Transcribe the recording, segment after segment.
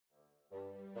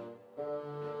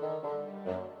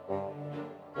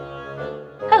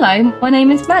Hello, my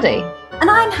name is Maddie. And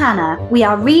I'm Hannah. We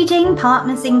are reading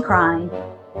Partners in Crime.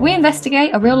 We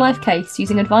investigate a real-life case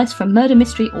using advice from murder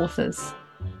mystery authors.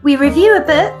 We review a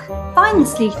book, find the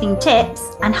sleuthing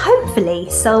tips, and hopefully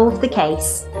solve the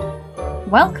case.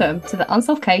 Welcome to the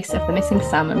unsolved case of the missing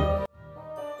salmon.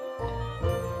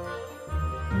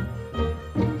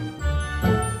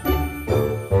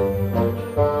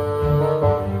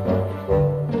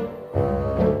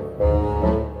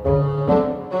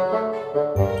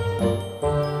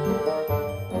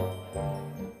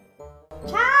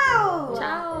 Ciao!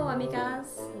 Ciao,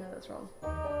 amigas. No, that's wrong.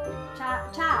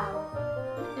 Ciao.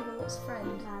 Even what's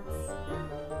friend? That's...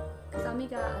 Because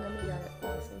amiga and amigo are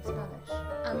also Spanish.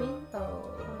 Amigo.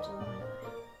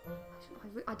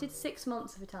 I did 6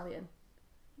 months of Italian.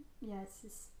 Yeah,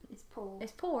 it's poor.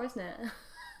 It's poor, isn't it?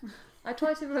 I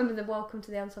tried to remember the welcome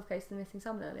to the unsolved case of the missing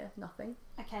salmon earlier. Nothing.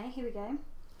 Okay, here we go.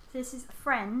 So this is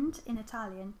friend in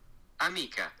Italian.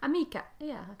 Amica. Amica.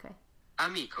 Yeah, okay.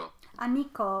 Amico.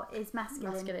 Amico is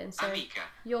masculine. Masculine. So Amica.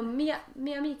 you're mia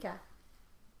amica.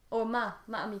 Or ma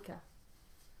amica.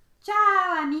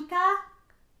 Ciao, amica.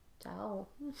 Ciao.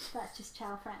 That's just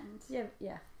ciao, friend.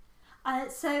 Yeah.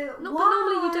 So But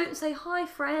normally you don't say hi,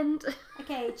 friend.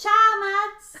 Okay, ciao,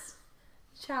 Mads.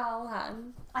 Ciao,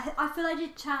 Han. I feel I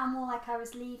did ciao more like I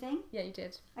was leaving. Yeah, you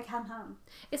did. I come home.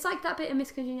 It's like that bit in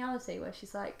Miss Congeniality where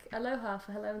she's like, aloha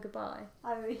for hello and goodbye.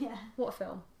 Oh, yeah. What a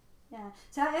film. Yeah.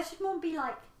 So I should more be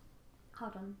like,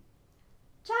 hold on.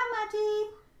 Ciao, Maddie.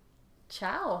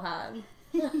 Ciao, Han.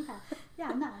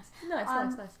 Yeah, nice. Nice.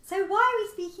 So why are we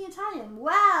speaking Italian?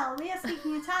 Well, we are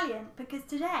speaking Italian because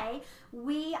today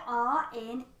we are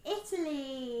in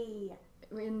Italy.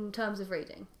 In terms of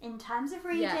reading. In terms of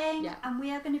reading, Yeah. and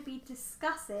we are going to be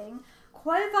discussing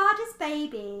Quo Vadis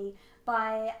Baby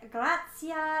by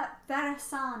Grazia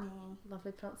Verasani.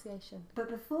 Lovely pronunciation. But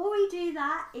before we do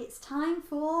that, it's time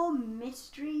for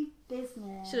Mystery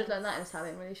Business. Should have learned that in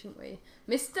Italian, really, shouldn't we?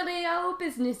 Mysterio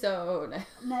businessone.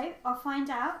 No, I'll find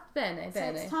out. Bene. So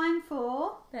it's time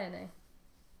for... Bene.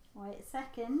 Wait a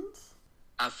second.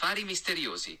 Affari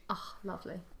misteriosi. Oh,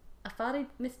 lovely. Affari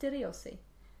misteriosi.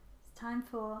 It's time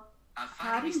for...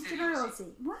 Affari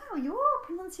misteriosi. Wow, your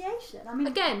pronunciation. I mean...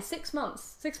 Again, 6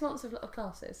 months. 6 months of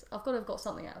classes. I've got to have got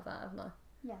something out of that, haven't I?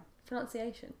 Yeah.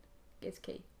 Pronunciation is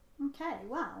key. Okay,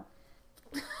 wow.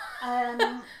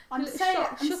 I'm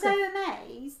so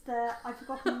amazed that I've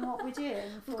forgotten what we're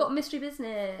doing. We've got mystery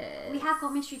business. We have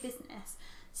got mystery business.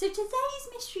 So today's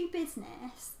mystery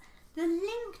business, the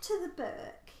link to the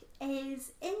book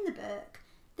is in the book.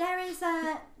 There is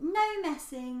a no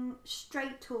messing,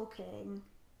 straight talking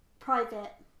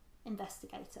private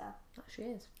investigator. Oh, she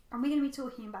is. And we're going to be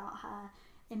talking about her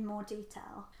in more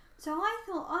detail. So I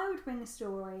thought I would bring a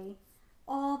story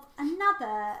of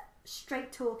another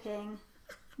straight talking,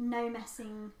 no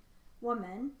messing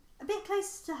woman, a bit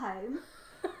closer to home,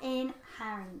 in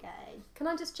Haringey. Can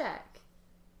I just check?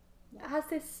 Yeah. Has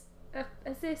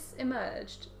this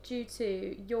emerged due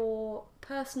to your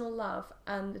personal love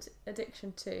and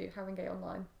addiction to Haringey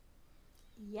Online?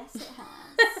 Yes, it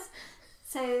has.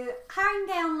 So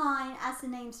Haringey Online, as the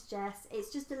name suggests,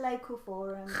 it's just a local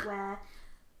forum where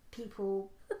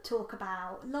people talk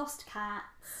about lost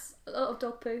cats, A lot of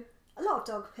dog poo. a lot of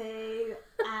dog poo,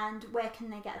 and where can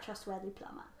they get a trustworthy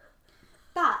plumber.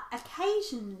 But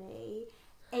occasionally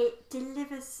it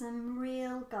delivers some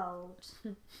real gold,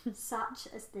 such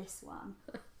as this one.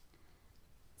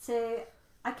 So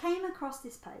I came across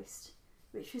this post,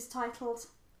 which was titled,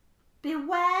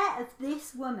 "Beware of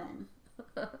this woman.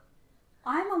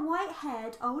 I'm a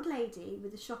white-haired old lady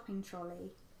with a shopping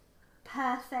trolley.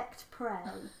 Perfect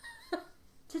prey.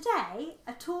 Today,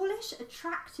 a tallish,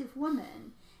 attractive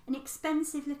woman in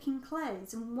expensive-looking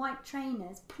clothes and white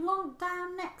trainers plonked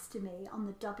down next to me on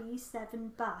the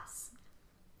W7 bus.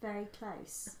 Very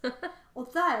close.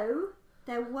 Although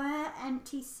there were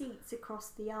empty seats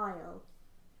across the aisle.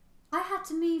 I had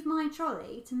to move my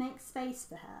trolley to make space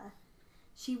for her.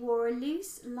 She wore a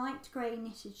loose, light grey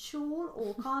knitted shawl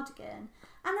or cardigan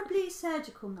and a blue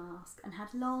surgical mask and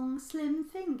had long, slim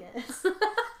fingers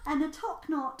and a top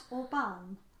knot or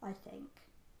bun, I think.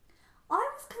 I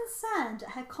was concerned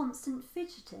at her constant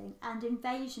fidgeting and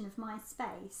invasion of my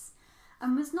space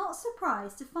and was not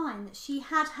surprised to find that she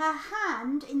had her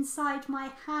hand inside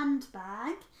my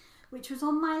handbag, which was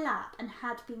on my lap and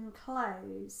had been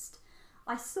closed.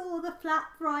 I saw the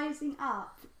flap rising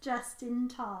up just in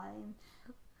time."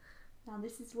 Now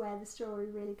this is where the story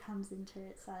really comes into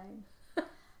its own.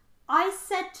 "I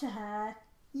said to her,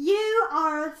 'You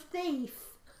are a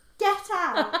thief. Get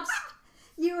out.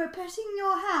 You are putting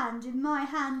your hand in my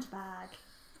handbag.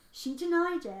 She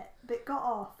denied it, but got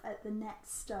off at the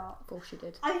next stop. Of course she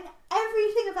did. I mean,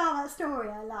 everything about that story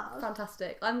I love.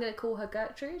 Fantastic. I'm going to call her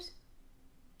Gertrude.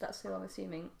 That's who I'm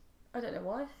assuming. I don't know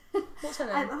why. What's her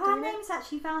name? Her name's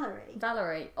actually Valerie.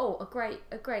 Valerie. Oh, a great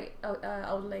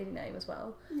old lady name as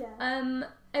well. Yeah.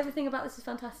 Everything about this is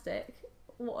fantastic.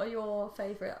 What are your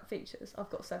favourite features? I've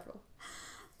got several.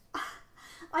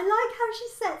 I like how she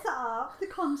sets it up, the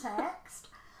context.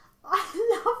 I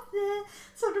love the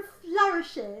sort of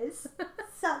flourishes,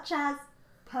 such as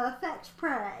perfect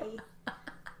prey.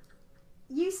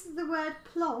 Use of the word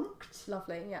plonked.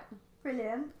 Lovely, yeah.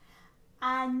 Brilliant.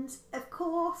 And, of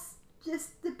course,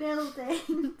 just the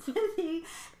building to the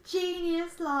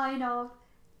genius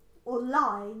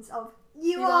lines of,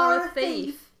 you are a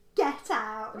thief, get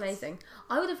out. Amazing.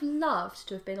 I would have loved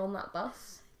to have been on that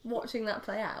bus, watching that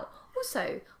play out. Also,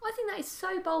 I think that is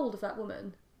so bold of that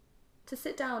woman to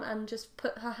sit down and just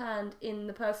put her hand in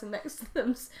the person next to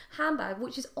them's handbag,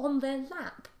 which is on their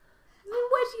lap. I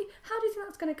mean, how do you think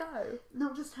that's going to go?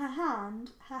 Not just her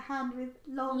hand with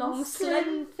long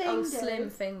slim fingers. Oh, slim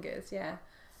fingers, yeah.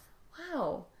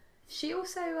 Wow. She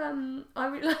also, I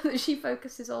really like that she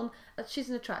focuses on, she's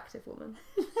an attractive woman.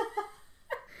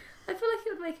 I feel like it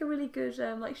would make a really good,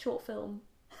 short film.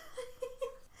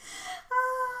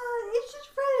 It's just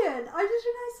brilliant. When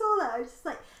I saw that, I was just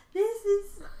like, there's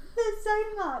so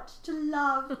much to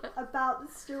love about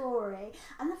the story.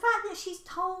 And the fact that she's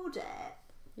told it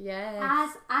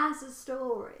as a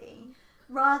story,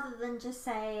 rather than just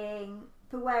saying,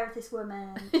 beware of this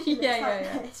woman. She looks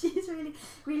like this. She's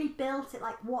really built it,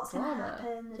 like what's going to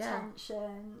happen, the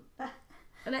tension.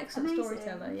 An excellent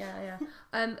storyteller, yeah.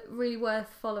 Really worth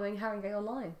following Haringey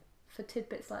online for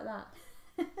tidbits like that.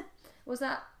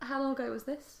 How long ago was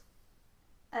this?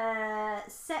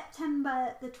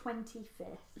 September the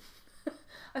 25th.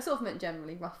 I sort of meant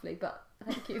generally, roughly, but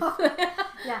thank you.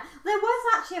 Yeah, there was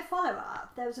actually a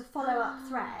follow-up. There was a follow-up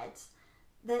thread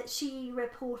that she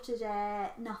reported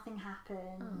it, nothing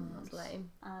happened. Oh, that's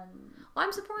lame.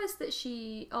 I'm surprised that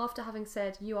she, after having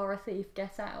said, you are a thief,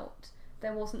 get out,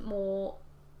 there wasn't more,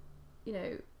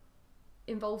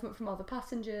 involvement from other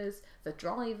passengers, the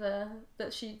driver,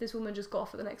 that this woman just got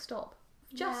off at the next stop.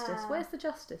 Justice, where's the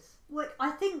justice? Well,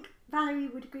 I think Valerie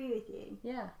would agree with you.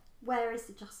 Yeah. Where is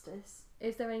the justice?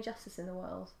 Is there any justice in the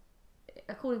world?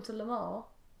 According to Lamar,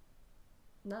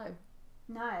 no.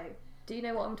 No. Do you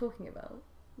know what I'm talking about?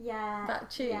 Yeah. That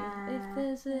tune. Yeah. If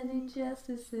there's any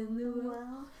justice in the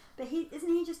world. But isn't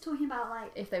he just talking about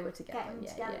like if they were together? Getting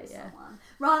together with someone,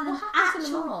 rather than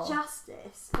actual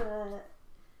justice for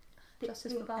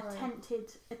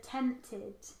attempted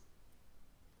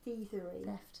thievery.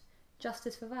 Theft.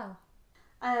 Justice for Val.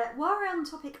 While we're on the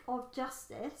topic of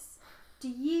justice,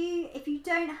 if you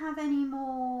don't have any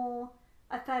more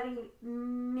affari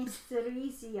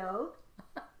misterizio,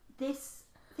 this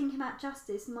thinking about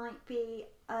justice might be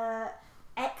an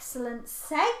excellent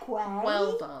segue.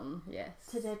 Well done, yes.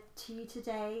 To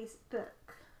today's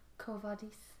book.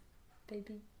 Vadis,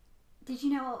 baby. Did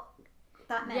you know what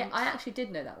that meant? Yeah, I actually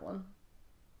did know that one.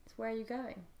 It's where are you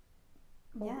going?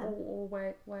 Or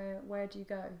where do you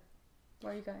go?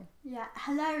 Where are you going? Yeah,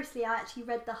 hilariously, I actually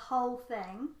read the whole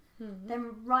thing,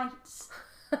 then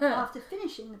after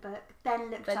finishing the book,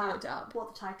 then looked up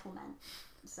what the title meant.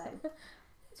 So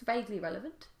it's vaguely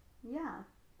relevant. Yeah.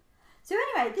 So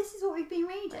anyway, this is what we've been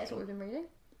reading. That's what we've been reading.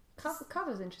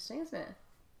 Cover's interesting, isn't it?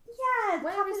 Yeah.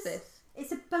 Where is this?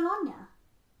 It's a Bologna.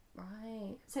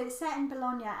 Right. So it's set in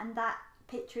Bologna, and that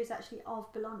picture is actually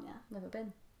of Bologna. Never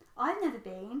been. I've never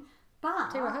been,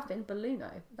 but... Tell you where I have been,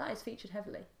 Belluno. That is featured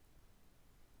heavily.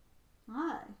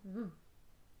 Oh. Mm.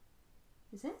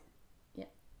 Is it? Yeah.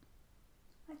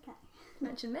 Okay.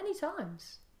 Mentioned many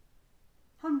times.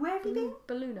 And where have you been?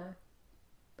 Belluno.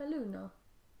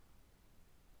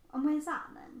 And where's that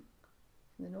then?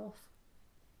 In the north.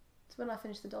 It's when I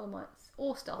finished the Dolomites.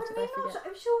 Or started, But I forget.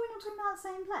 I'm sure we're not talking about the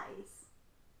same place.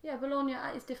 Yeah, Bologna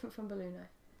is different from Belluno.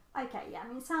 Okay, yeah, I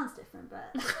mean, it sounds different,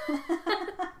 but...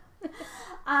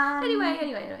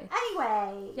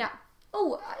 Anyway. Yeah.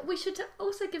 Oh, we should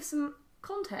also give some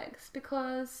context,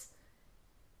 because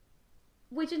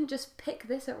we didn't just pick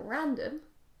this at random.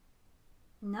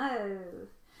 No.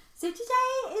 So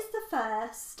today is the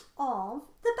first of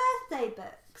the birthday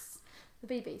books. The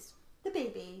BBs. The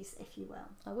BBs, if you will.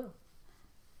 I will.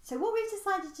 So what we've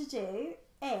decided to do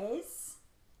is,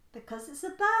 because it's a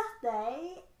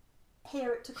birthday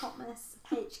here at Tocotmus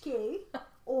HQ,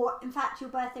 or in fact your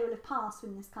birthday will have passed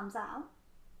when this comes out.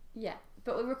 Yeah,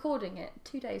 but we're recording it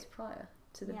 2 days prior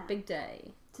to the big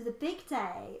day. To the big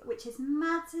day, which is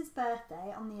Mads's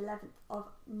birthday on the 11th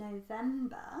of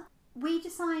November. We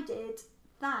decided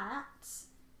that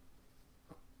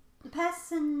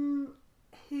person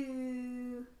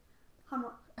who...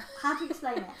 How do you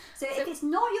explain it? So if it's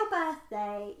not your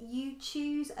birthday, you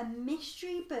choose a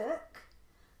mystery book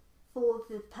for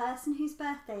the person whose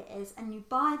birthday it is, and you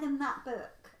buy them that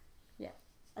book. Yeah.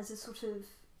 As a sort of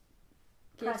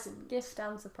present. Gift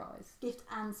and surprise. Gift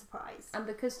and surprise. And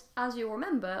because, as you'll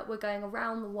remember, we're going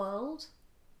around the world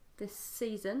this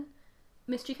season,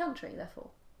 Mystery Country,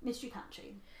 therefore. Mystery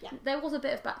Country, yeah. There was a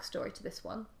bit of backstory to this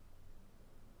one,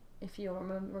 if you'll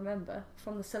remember,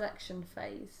 from the selection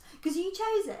phase. Because you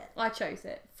chose it. I chose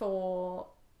it for...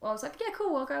 Well, I was like, yeah,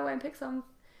 cool, I'll go away and pick some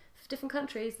different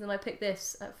countries. And then I picked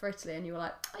this for Italy, and you were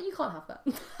like, oh, you can't have that.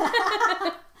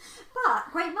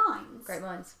 But, great minds. Great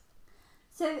minds.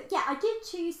 So, yeah, I did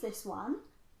choose this one.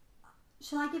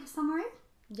 Shall I give a summary?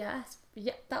 Yes.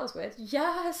 Yeah, that was weird.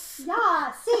 Yes!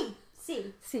 Yeah, si.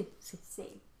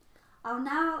 Si. I'll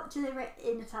now deliver it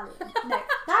in Italian. No,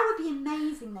 that would be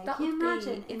amazing though. That Can you would be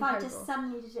imagine if I incredible. just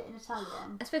suddenly did it in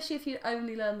Italian? Especially if you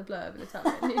only learned the blurb in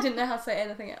Italian. You didn't know how to say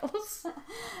anything else.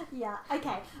 Yeah,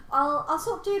 okay. I'll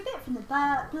sort of do a bit from the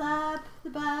blurb,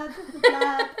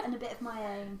 and a bit of my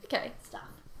own Okay. stuff.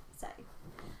 So,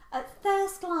 at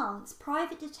first glance,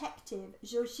 private detective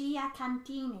Grazia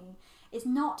Cantini is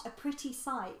not a pretty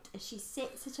sight as she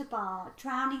sits at a bar,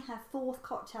 drowning her fourth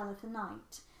cocktail of the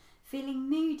night, feeling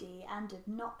moody and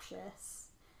obnoxious.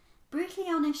 Brutally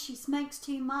honest, she smokes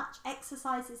too much,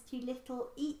 exercises too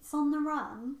little, eats on the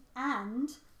run, and,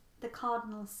 the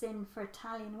cardinal sin for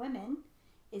Italian women,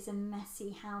 is a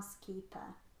messy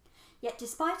housekeeper. Yet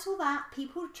despite all that,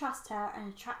 people trust her and are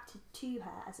attracted to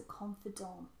her as a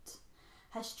confidant.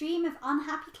 Her stream of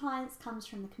unhappy clients comes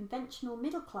from the conventional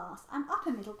middle class and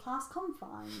upper middle class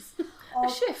confines. A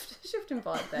shift in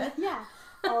vibe there. Yeah,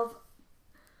 of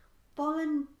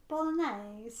bolognese.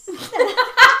 Some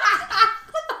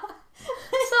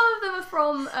of them are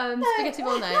from spaghetti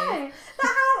bolognese. No, but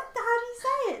how do you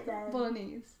say it then?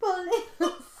 Bolognese. Bolognese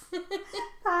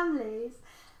families.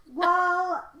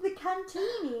 While the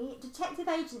Cantini Detective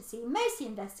Agency mostly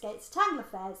investigates tangle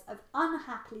affairs of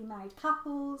unhappily married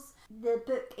couples, the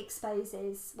book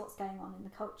exposes what's going on in the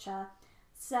culture.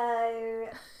 So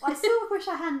I sort of wish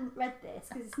I hadn't read this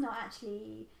because it's not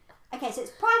actually... Okay, so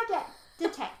it's private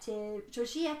detective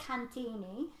Grazia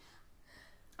Cantini,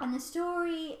 and the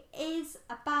story is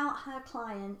about her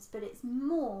clients, but it's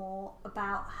more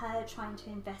about her trying to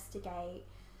investigate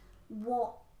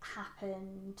what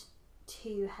happened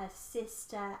to her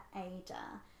sister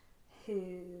Ada,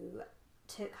 who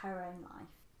took her own life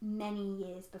many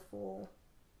years before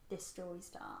this story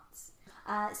starts.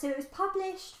 So it was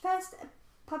first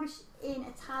published in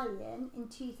Italian in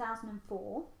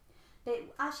 2004, but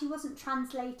it actually wasn't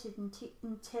translated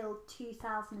until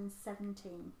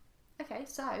 2017. Okay,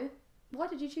 so why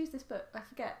did you choose this book? I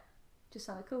forget. Just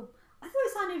sounded cool. I thought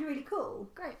it sounded really cool.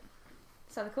 Great.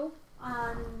 Sounded cool.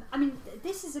 I mean,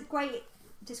 this is a great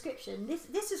description.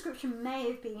 This description may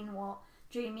have been what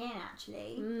drew me in,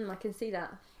 actually. I can see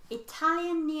that.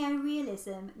 Italian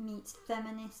neorealism meets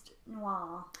feminist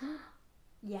noir.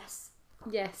 Yes.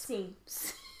 Yes. See.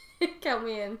 Count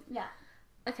me in. Yeah.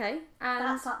 Okay, and...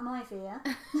 That's up my fear.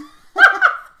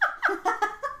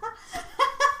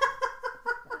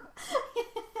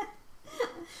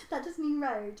 That does mean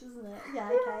road, doesn't it?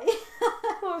 Yeah, okay.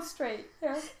 Or straight,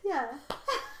 yeah. Yeah.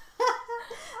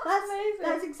 That's amazing.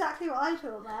 That's exactly what I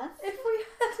thought, man. If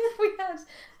we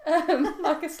had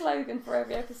like a slogan for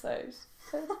every episode.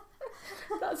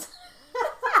 That's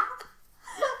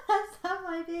up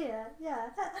my fear, yeah.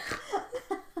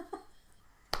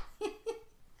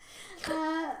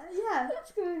 Yeah.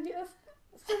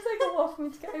 It's gonna take a while for me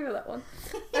to get over that one.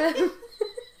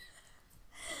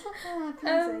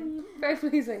 Pleasing. Very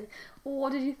pleasing.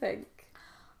 What did you think?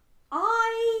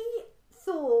 I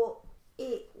thought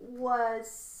it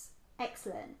was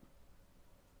excellent.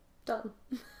 Done.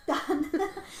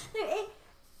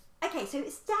 Okay, so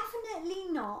it's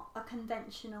definitely not a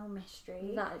conventional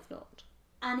mystery. That is not.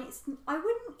 And I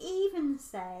wouldn't even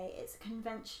say it's a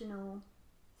conventional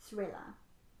thriller.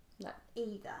 No.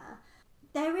 Either.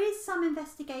 There is some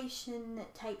investigation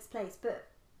that takes place, but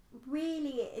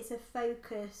really it is a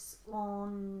focus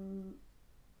on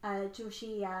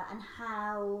Grazia and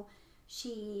how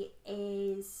she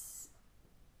is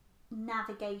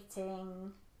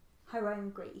navigating her own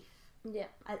grief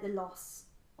at the loss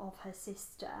of her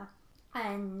sister,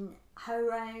 and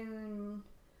her own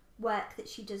work that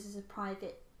she does as a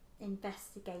private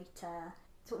investigator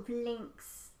sort of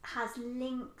has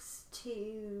links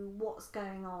to what's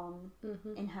going on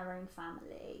in her own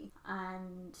family.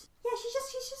 And yeah, she's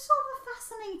just sort of a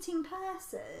fascinating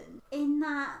person in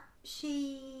that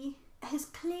she has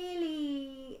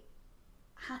clearly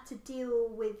had to deal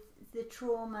with the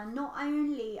trauma not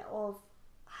only of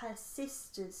her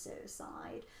sister's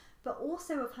suicide, but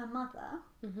also of her mother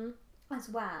as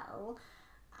well.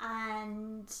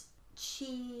 And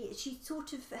she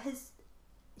sort of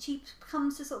she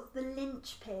becomes a sort of the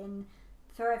linchpin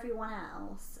for everyone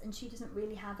else, and she doesn't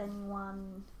really have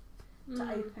anyone to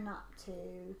open up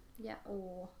to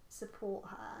or support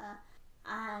her.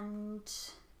 And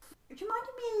it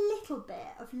reminded me a little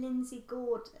bit of Lindsay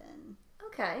Gordon.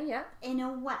 Okay, yeah. In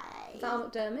a way. Val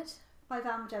McDermott. By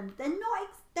Val McDermott.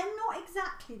 They're not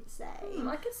exactly the same.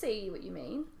 I can see what you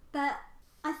mean. But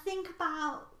I think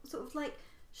about sort of like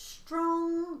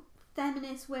strong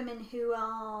feminist women who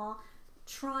are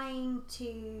trying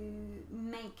to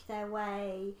make their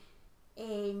way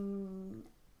in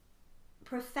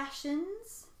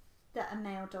professions that are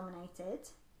male dominated.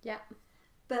 Yeah.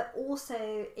 But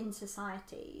also in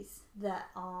societies that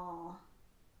are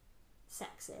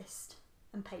sexist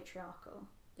and patriarchal.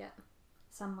 Yeah.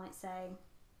 Some might say,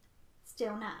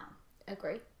 still now.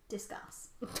 Agree. Discuss.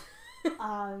 But I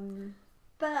found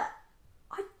that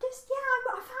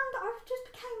I just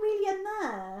became really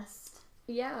immersed.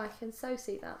 Yeah, I can so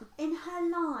see that. In her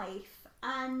life,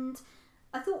 and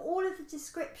I thought all of the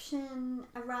description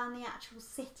around the actual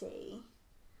city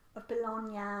of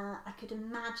Bologna, I could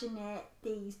imagine it,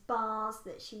 these bars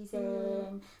that she's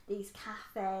in, these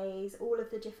cafes, all of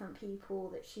the different people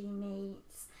that she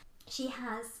meets. She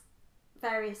has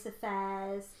various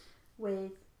affairs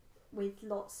with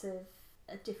lots of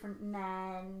different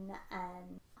men,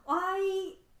 and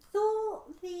I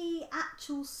thought the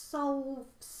actual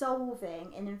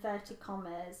solving, in inverted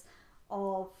commas,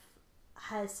 of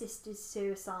her sister's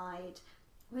suicide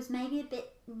was maybe a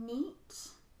bit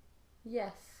neat.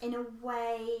 Yes. In a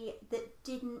way that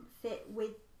didn't fit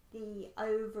with the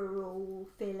overall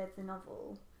feel of the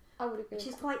novel. I would agree. Which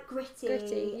is quite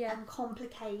gritty and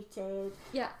complicated.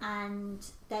 Yeah. And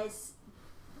there's,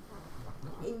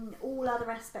 in all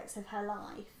other aspects of her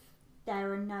life,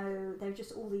 there are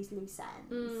just all these loose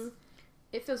ends.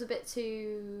 It feels a bit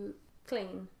too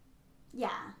clean.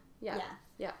 Yeah.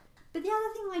 But the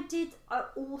other thing I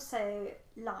also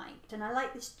liked, and I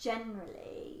like this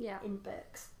generally in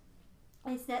books,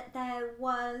 is that there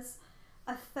was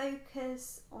a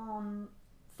focus on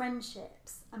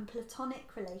friendships and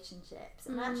platonic relationships,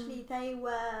 and actually they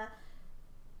were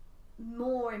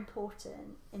more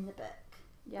important in the book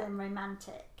than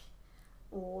romantic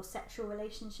or sexual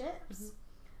relationships.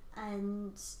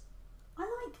 And I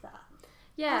like that.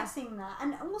 I like seeing that.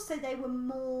 And also they were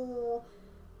more,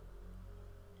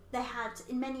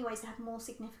 in many ways they had more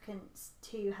significance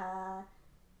to her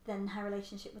than her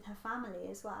relationship with her family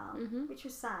as well, which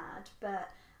was sad, but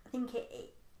I think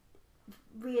it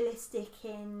realistic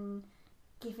in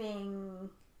giving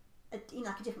a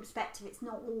different perspective. It's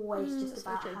not always just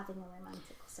about having a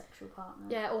romantic or sexual partner.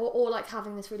 Yeah, or like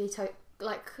having this really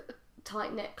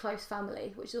tight-knit, close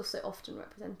family, which is also often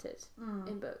represented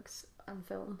in books and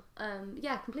film.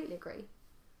 Yeah, completely agree.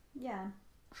 Yeah.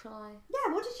 Shall I?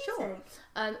 Yeah, what did you think?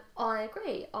 I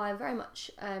agree. I very much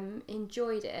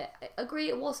enjoyed it. I agree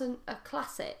it wasn't a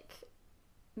classic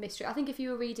mystery. I think if you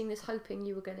were reading this hoping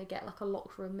you were going to get like a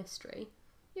locked room mystery,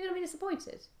 you're going to be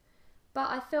disappointed. But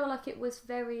I feel like it was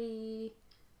quite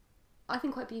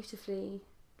beautifully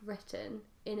written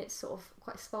in its sort of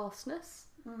quite sparseness.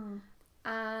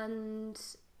 And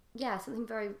yeah, something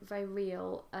very, very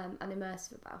real and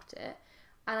immersive about it.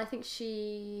 And I think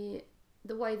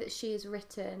the way that she is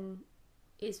written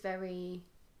is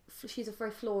she's a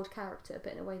very flawed character,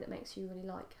 but in a way that makes you really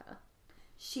like her.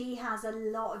 She has a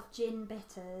lot of gin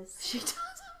bitters. She does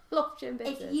have a lot of gin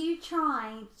bitters. If you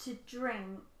try to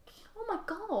drink, oh my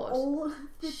god, all of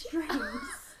the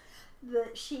drinks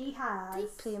that she has,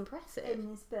 deeply impressive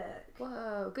in this book.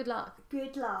 Whoa, good luck.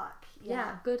 Good luck.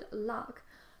 Yeah, good luck.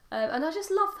 And I just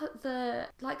love the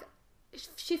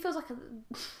she feels like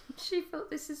she felt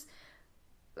this is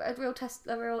a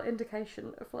real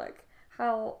indication of like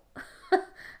how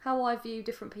I view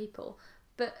different people.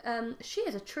 But she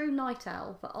is a true night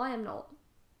owl that I am not.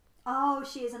 Oh,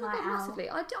 she is a night owl. Massively.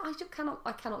 I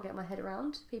cannot get my head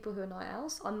around people who are night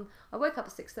owls. I wake up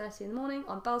at 6:30 in the morning.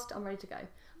 I'm buzzed. I'm ready to go.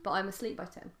 But I'm asleep by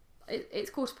 10. It's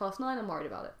 9:15. I'm worried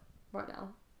about it right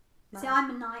now. See, I'm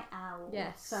a night owl.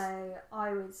 Yes. So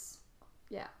I was.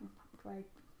 Yeah. Very,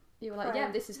 you were like, yeah,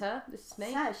 this is her. This is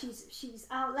me. Yeah, she's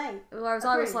out late. Whereas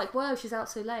I was like, whoa, she's out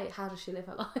so late. How does she live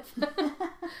her life?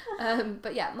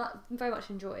 But yeah, very much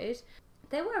enjoyed.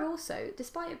 There were also,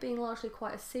 despite it being largely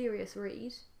quite a serious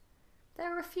read,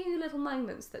 there were a few little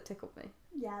moments that tickled me.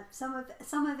 Yeah, some of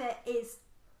it is.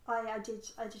 I did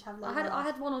have. I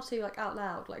had one or two like out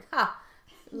loud, like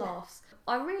laughs.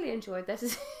 I really enjoyed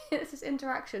this. There's this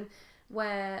interaction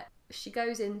where she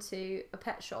goes into a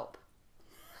pet shop.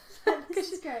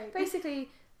 This is great. Basically,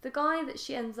 the guy that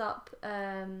she ends up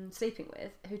sleeping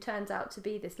with, who turns out to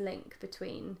be this link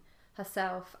between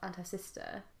herself and her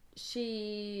sister,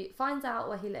 she finds out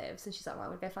where he lives, and she's like, right, I'm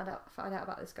going to go find out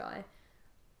about this guy.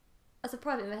 As a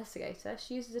private investigator,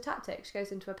 she uses a tactic. She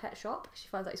goes into a pet shop. She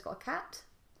finds out he's got a cat.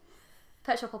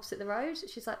 Pet shop opposite the road.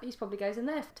 She's like, he probably goes in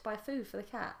there to buy food for the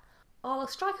cat. I'll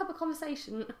strike up a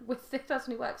conversation with the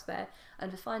person who works there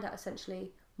and to find out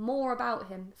essentially more about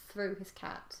him through his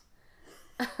cat.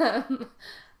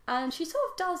 And she sort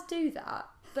of does do that,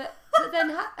 but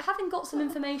then having got some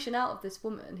information out of this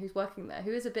woman who's working there,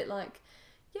 who is a bit like,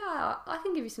 yeah, I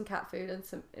can give you some cat food and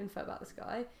some info about this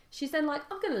guy. She's then like,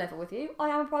 I'm going to level with you. I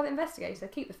am a private investigator.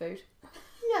 Keep the food.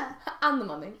 Yeah. And the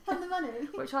money. And the money.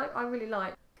 Which I really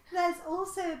like. There's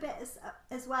also a bit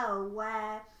as well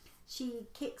where she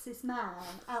kicks this man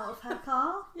out of her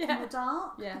car in the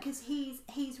dark because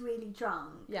he's really drunk.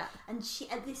 Yeah. And she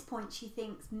at this point she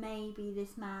thinks maybe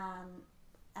this man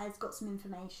has got some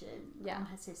information on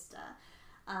her sister.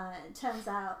 It turns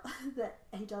out that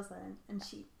he doesn't, and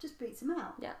she just boots him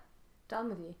out. Yeah, done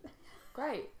with you.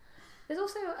 Great. There's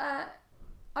also,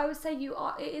 I would say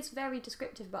it is very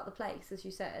descriptive about the place, as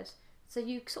you said. So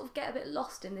you sort of get a bit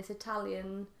lost in this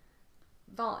Italian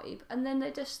vibe, and then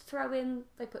they just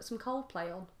they put some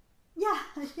Coldplay on. Yeah.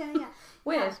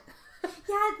 Weird.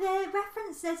 Yeah,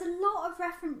 there's a lot of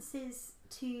references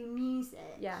to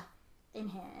music. Yeah. In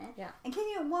here,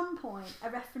 including at one point a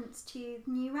reference to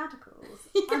New Radicals,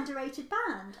 underrated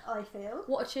band. I feel.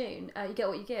 What a tune! You get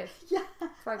what you give. Yeah,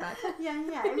 throwback. Yeah.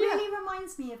 It really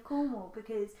reminds me of Cornwall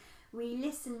because we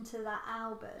listened to that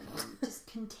album just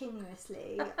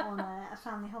continuously on a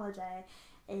family holiday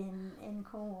in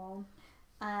Cornwall.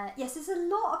 Yes, there's a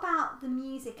lot about the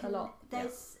music.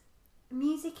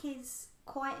 Music is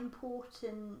quite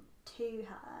important to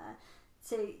her.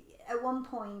 So at one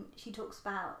point she talks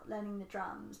about learning the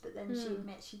drums, but then she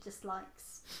admits she just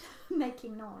likes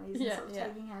making noise and sort of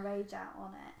taking her rage out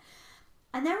on it.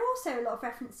 And there are also a lot of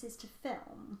references to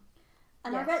film.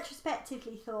 And I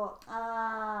retrospectively thought,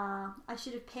 I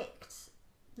should have picked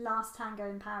Last Tango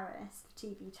in Paris for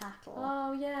TV Tattle.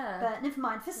 Oh, yeah. But never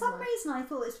mind. For some reason, I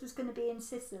thought this was going to be in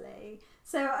Sicily.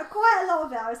 So quite a lot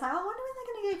of it, I was like, I wonder when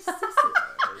they're going to go to Sicily.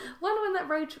 Wonder when that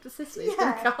road trip to Sicily is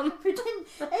going to come. It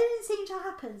didn't seem to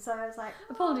happen, so I was like,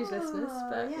 apologies, listeners,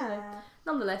 but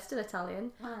nonetheless, still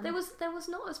Italian. There was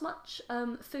not as much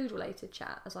food-related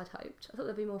chat as I'd hoped. I thought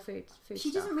there'd be more food.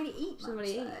 She doesn't really eat much. She doesn't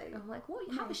really eat. I'm like,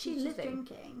 what? How is she living?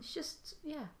 Drinking. She's just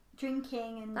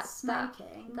drinking and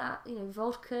smoking. That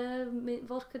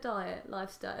vodka diet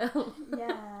lifestyle.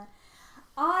 Yeah.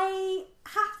 I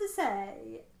have to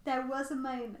say, there was a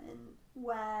moment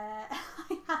where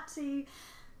I had to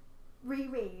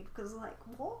reread because I was like,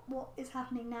 what is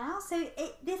happening now? So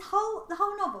the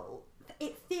whole novel,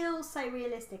 it feels so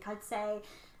realistic. I'd say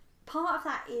part of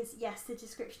that is, yes, the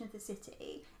description of the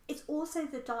city. It's also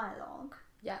the dialogue.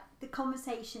 Yeah. The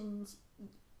conversations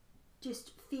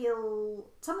just feel,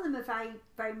 some of them are very,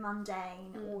 very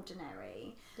mundane,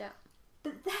 ordinary. Yeah.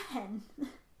 But then,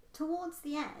 towards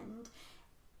the end,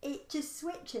 it just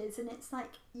switches and it's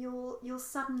like you're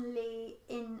suddenly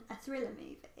in a thriller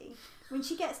movie when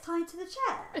she gets tied to the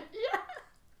chair. Yeah.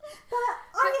 But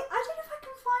I don't know if I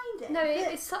can find it. No,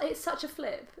 it's such a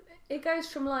flip. It goes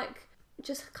from like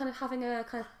just kind of having a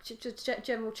kind of just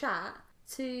general chat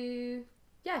to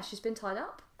she's been tied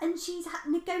up and she's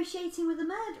negotiating with the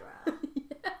murderer.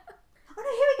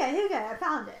 Oh no, here we go. I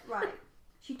found it. Right.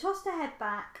 She tossed her head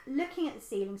back, looking at the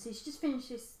ceiling. So she just finished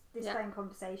this phone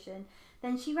conversation.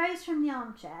 Then she rose from the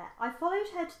armchair. I followed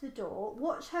her to the door,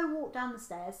 watched her walk down the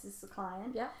stairs as the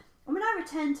client. Yeah. And when I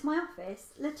returned to my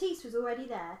office, Lettice was already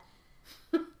there.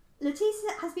 Lettice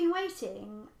has been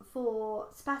waiting for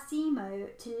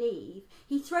Spasimo to leave.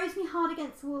 He throws me hard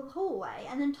against the wall of the hallway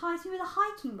and then ties me with a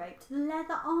hiking rope to the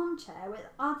leather armchair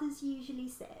where others usually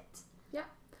sit. Yeah.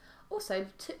 Also,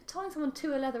 tying someone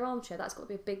to a leather armchair, that's got to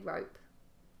be a big rope.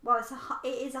 Well, it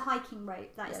is a hiking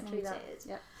rope, that is noted.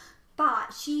 Yeah.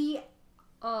 But she...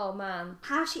 Oh, man.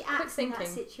 How she acts in that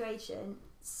situation,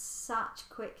 such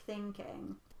quick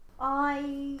thinking.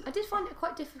 I did find it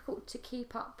quite difficult to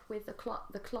keep up with the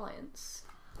clients.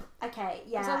 Okay,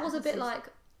 yeah. Because I was a bit like,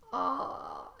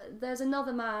 there's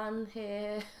another man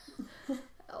here.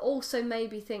 Also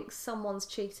maybe thinks someone's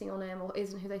cheating on him or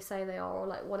isn't who they say they are or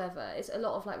like whatever. It's a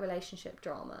lot of like relationship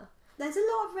drama. There's a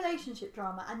lot of relationship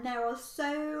drama and there are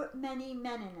so many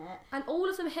men in it. And all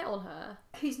of them hit on her.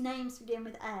 Whose names begin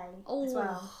with A as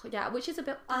well. Yeah, which is a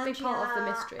big part of the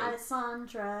mystery.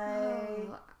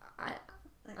 Alessandro.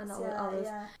 and others,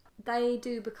 yeah. they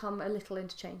do become a little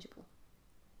interchangeable.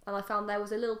 And I found there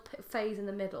was a little phase in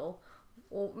the middle,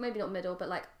 or maybe not middle, but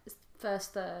like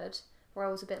first third, where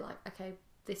I was a bit like, okay,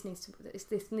 this needs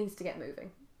to get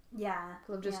moving. Yeah.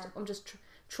 Because I'm just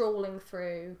trawling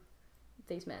through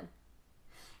these men.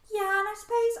 Yeah, and I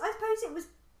suppose it was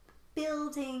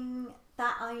building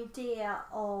that idea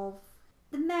of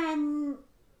the men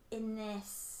in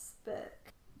this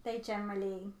book. They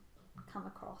generally come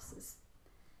across as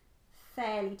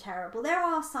fairly terrible. There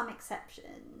are some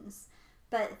exceptions,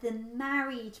 but the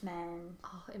married men,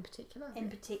 in particular,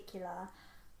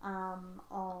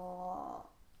 are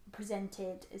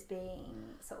presented as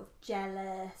being sort of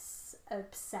jealous,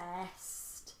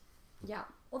 obsessed. Yeah.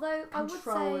 Although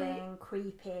controlling,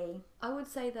 creepy. I would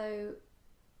say though,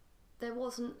 there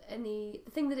wasn't any.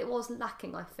 The thing that it wasn't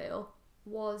lacking, I feel,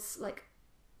 was like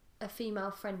a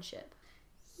female friendship.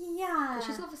 Yeah.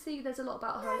 She's obviously, there's a lot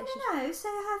about her relationship. No. So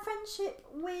her friendship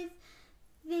with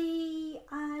the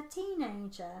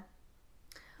teenager.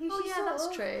 That's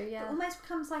true. Yeah. Almost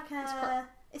becomes like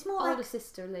it's more older like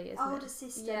sisterly, isn't older it?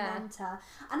 sister mentor.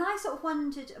 And I sort of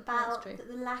wondered about true. that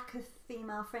the lack of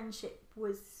female friendship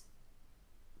was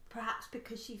perhaps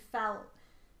because she felt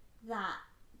that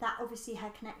obviously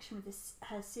her connection with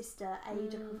her sister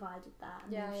Ada provided that,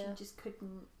 and she just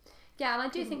couldn't. Yeah, and I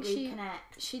do think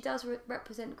reconnect. she does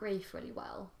represent grief really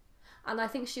well, and I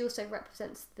think she also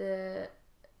represents the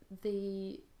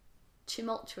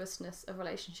tumultuousness of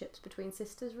relationships between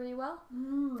sisters really well.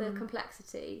 The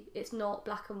complexity. It's not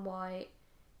black and white.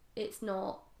 It's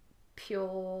not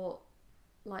pure,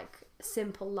 like,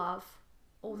 simple love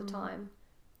all the time.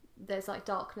 There's like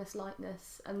darkness,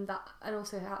 lightness, and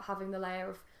also having the layer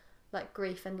of like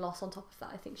grief and loss on top of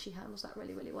that. I think she handles that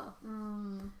really, really well.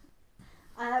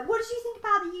 What did you think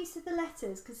about the use of the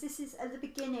letters? Because this is at the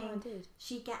beginning. Oh, indeed.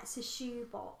 She gets a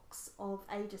shoebox of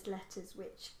Ada's letters,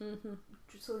 which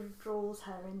sort of draws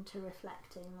her into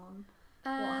reflecting on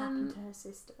what happened to her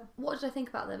sister. What did I think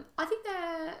about them? I think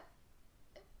they're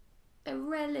a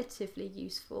relatively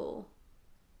useful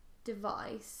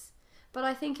device, but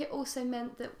I think it also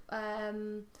meant that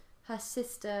her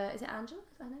sister, is it Angela?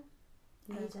 Is that her name?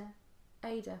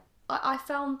 Ada. I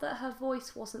found that her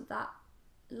voice wasn't that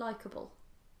likeable.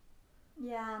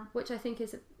 Yeah. Which I think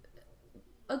is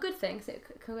a good thing, because it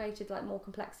created like more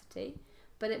complexity,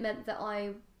 but it meant that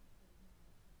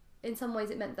in some ways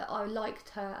it meant that I liked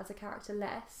her as a character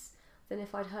less than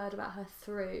if I'd heard about her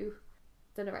through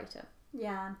the narrator.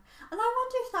 Yeah. And I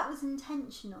wonder if that was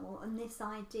intentional, and this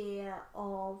idea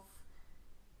of,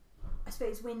 I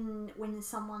suppose, when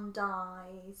someone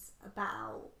dies,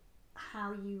 about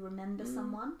how you remember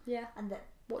someone. Yeah. And that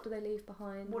what do they leave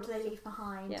behind?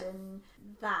 Yeah. And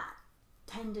that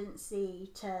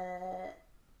tendency to,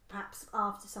 perhaps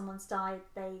after someone's died,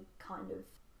 they kind of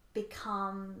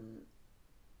become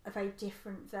a very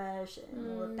different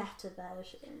version or a better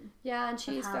version. Yeah, and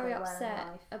she's very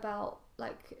upset about,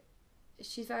 like,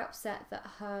 she's very upset that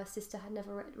her sister had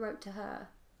never wrote to her.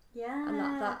 Yeah. And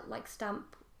that like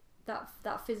stamp,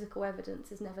 that physical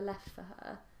evidence is never left for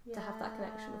her to have that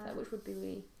connection with her, which would be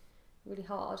really, really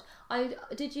hard.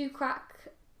 Did you crack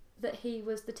that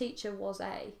the teacher was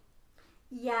A?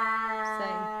 Yeah.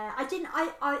 Same. I didn't.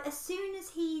 I as soon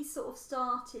as he sort of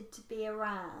started to be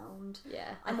around.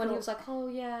 Yeah. And when he was like, oh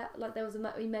yeah, like there was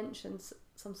he mentions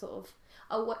some sort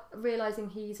of realizing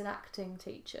he's an acting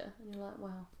teacher, and you're like,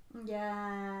 wow.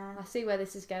 Yeah. I see where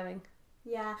this is going.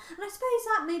 Yeah, and I suppose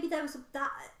that maybe there was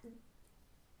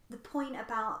the point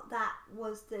about that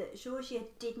was that Georgia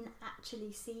didn't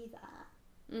actually see that.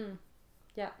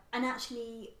 Yeah. And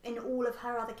actually, in all of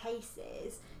her other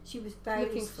cases, she was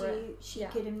very astute. She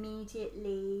could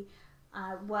immediately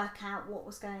work out what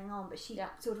was going on, but she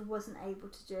sort of wasn't able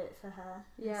to do it for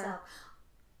herself.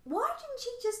 Why didn't she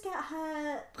just get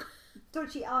her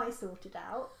dodgy eye sorted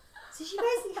out? So she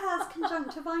basically has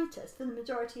conjunctivitis for the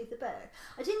majority of the book.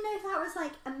 I didn't know if that was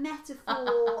like a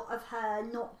metaphor of her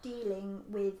not dealing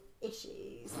with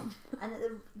issues, and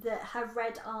that her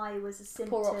red eye was a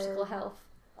symptom poor optical health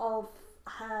of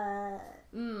her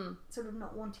sort of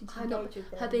not wanting to engage with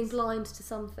things. Her being blind to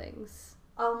some things.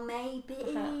 Oh,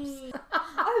 maybe.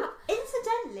 Oh,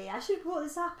 incidentally, I should have brought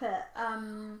this up at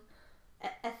a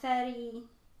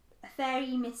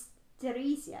fairy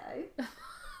Misterizio.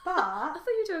 But I thought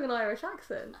you were doing an Irish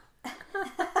accent.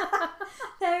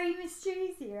 Fairy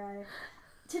Misterizio.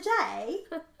 Today,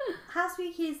 how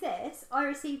spooky is this? I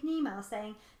received an email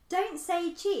saying, don't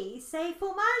say cheese, say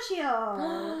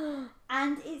formaggio.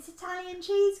 And it's Italian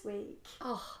Cheese Week.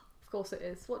 Oh, of course it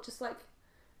is. What, just like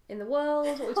in the world?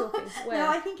 What are we talking? Where? No,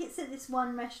 I think it's at this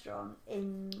one restaurant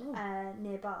in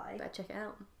nearby. Better check it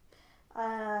out.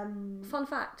 Fun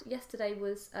fact: yesterday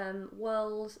was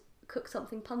World Cook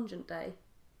Something Pungent Day.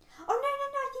 Oh no!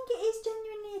 I think it is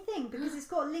genuinely a thing because it's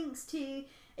got links to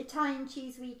Italian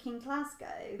Cheese Week in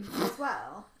Glasgow as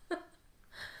well.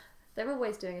 They're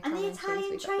always doing And Italian the Italian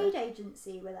Cheese Week up Trade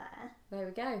Agency were there. there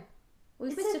we go.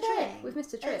 We've It's missed a a trick. thing. We've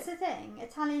missed a trick. It's a thing.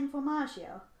 Italian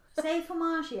formaggio. Say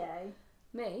formaggio.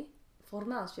 Me?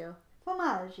 Formaggio.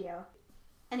 Formaggio.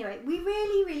 Anyway, we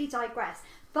really digress.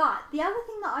 But the other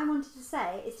thing that I wanted to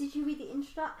say is, did you read the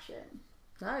introduction?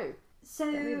 No.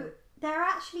 So Don't read them. there are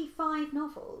actually 5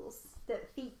 novels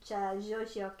that feature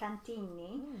Giorgio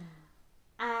Cantini,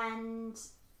 and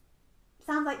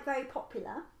sounds like very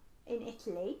popular in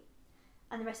Italy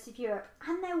and the rest of Europe.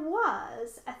 And there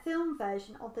was a film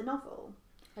version of the novel,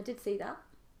 I did see that.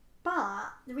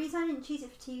 but the reason I didn't choose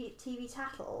it for TV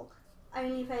Tattle,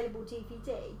 only available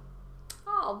DVD.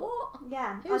 Oh, what?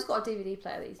 Yeah, Who's got a DVD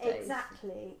player these days?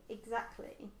 Exactly.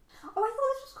 Oh, I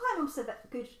thought this was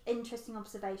quite an interesting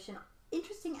observation.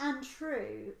 Interesting and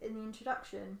true in the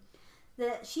introduction.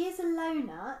 That she is a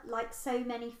loner, like so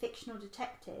many fictional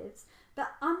detectives,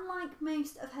 but unlike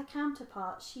most of her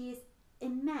counterparts, she is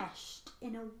enmeshed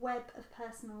in a web of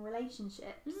personal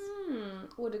relationships.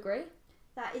 Would agree.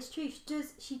 That is true.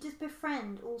 She does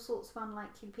befriend all sorts of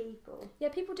unlikely people. Yeah,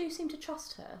 people do seem to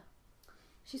trust her.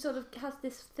 She sort of has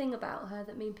this thing about her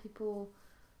that means people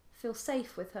feel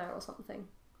safe with her or something,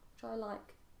 which I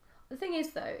like. The thing is,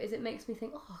 though, is it makes me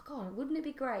think, oh God, wouldn't it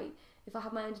be great if I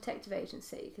had my own detective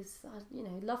agency? Because I,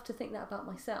 love to think that about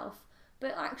myself.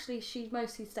 But actually, she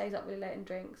mostly stays up really late and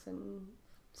drinks and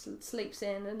sleeps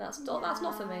in, and that's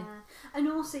not for me. And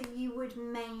also, you would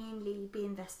mainly be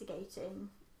investigating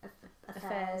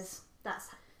affairs.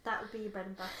 That would be your bread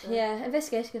and butter. Yeah,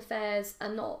 investigating affairs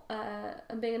and not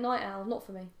and being a night owl, not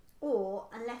for me. Or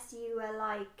unless you were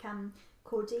like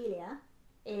Cordelia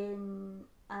in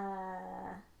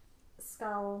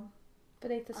Skull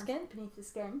Beneath the Skin. Beneath the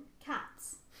Skin.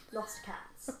 Cats. Lost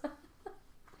cats.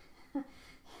 There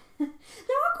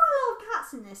are quite a lot of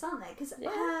cats in this, aren't there? Because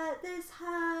there's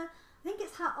her. I think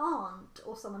it's her aunt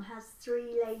or someone has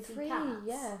 3 lazy cats.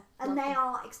 Yeah. And they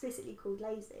are explicitly called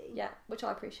lazy. Yeah, which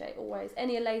I appreciate always.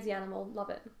 Any lazy animal,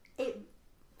 love it. It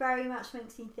very much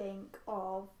makes me think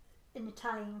of an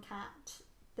Italian cat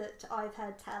that I've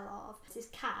heard tell of. This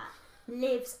cat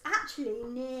lived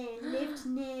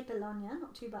near Bologna,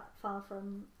 not too far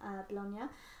from Bologna,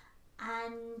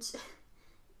 and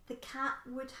the cat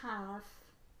would have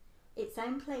its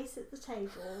own place at the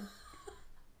table.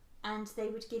 And they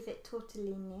would give it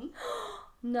tortellini.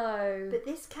 No. But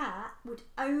this cat would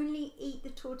only eat the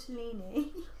tortellini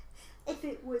if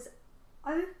it was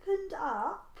opened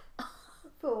up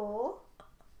for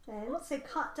them, so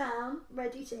cut down,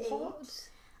 ready to eat,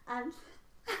 and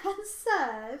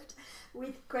served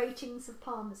with gratings of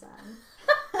parmesan.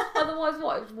 Otherwise,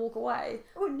 what? It would walk away.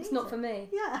 It's not for me.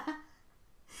 Yeah.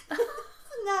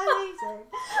 No, amazing.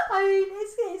 I mean,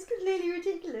 it's completely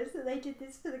ridiculous that they did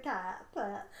this for the cat,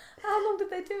 but How long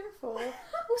did they do it for?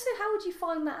 Also, how would you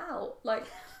find that out? Like,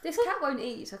 this cat won't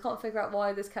eat. I can't figure out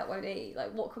why this cat won't eat.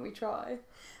 Like, what can we try?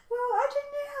 Well, I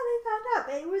don't know how they found out,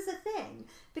 but it was a thing.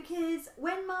 Because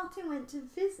when Martin went to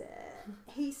visit,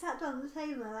 he sat down at the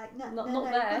table and they're like, no, Not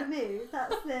there. gotta move.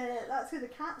 That's where the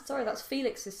cat's Sorry, that's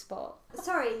Felix's spot.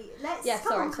 Sorry, let's... Yeah,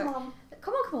 come sorry. on.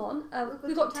 Come on.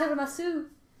 We've got tiramisu.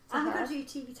 And we're going to do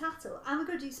TV Tattle. And we're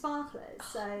going to do sparklers,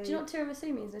 so... Do you know what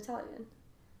tiramisu means in Italian?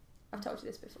 I've told you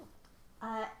this before.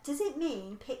 Does it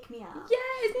mean pick me up?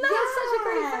 Yeah, isn't that such a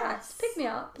great Yes. fact? Pick me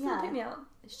up. It's not Yeah. pick me up.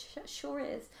 It sure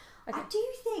is. Okay. I do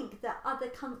think that other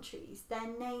countries, their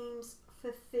names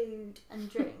for food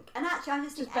and drink, and actually I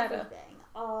just think better. everything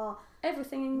are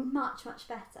Everything. much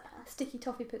better. Sticky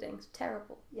toffee pudding's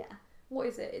terrible. Yeah. What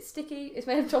is it? It's sticky. It's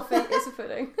made of toffee. It's a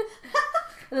pudding.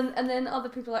 and then other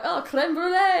people are like, oh, creme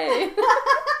brulee.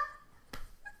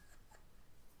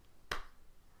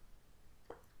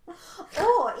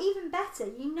 Or even better,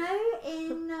 in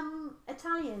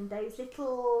Italian, those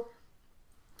little...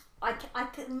 I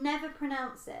can never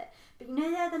pronounce it, but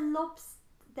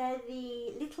they're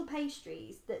the little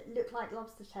pastries that look like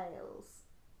lobster tails.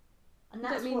 And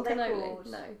that's you don't what mean they're cannoli? called.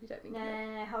 No, you don't mean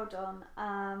cannoli. No, hold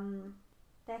on.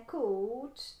 They're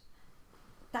called...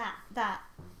 That.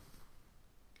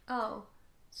 Oh,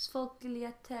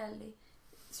 sfogliatelli.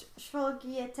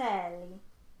 Sfogliatelli.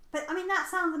 But, I mean, that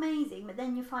sounds amazing, but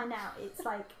then you find out it's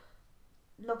like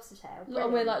lobster tail.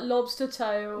 And we're like lobster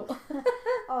tail.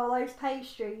 Oh, those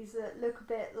pastries that look a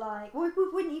bit like... Well, we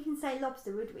wouldn't even say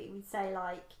lobster, would we? We'd say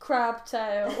like... Crab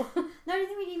tail. No, I don't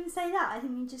think we'd even say that. I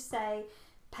think we'd just say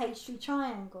pastry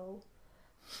triangle.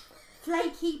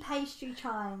 Flaky pastry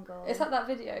triangle. It's like that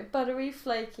video, buttery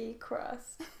flaky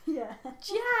crust. Yeah.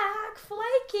 Jack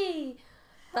Flaky.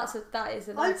 That is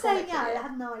an I'm saying iconic yeah. I video.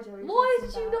 have no idea. What you're Why talking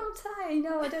did you about. not say?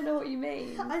 No, I don't know what you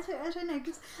mean. I don't know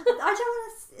because I don't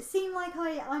want to seem like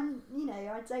I'm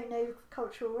I don't know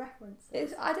cultural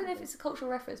references. I don't know if it's a cultural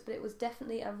reference, but it was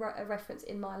definitely a reference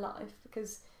in my life,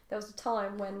 because there was a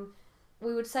time when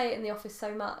we would say it in the office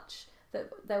so much that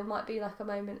there might be like a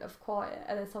moment of quiet,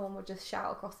 and then someone would just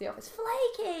shout across the office,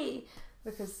 "Flaky!"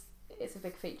 because it's a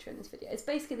big feature in this video. It's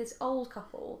basically this old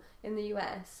couple in the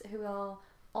US who are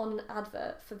on an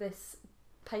advert for this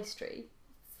pastry,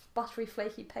 buttery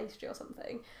flaky pastry or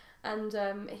something, and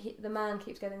the man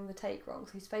keeps getting the take wrong,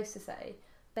 so he's supposed to say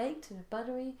baked in a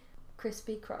buttery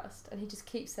crispy crust, and he just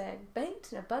keeps saying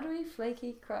baked in a buttery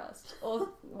flaky crust or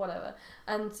whatever,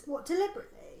 and What,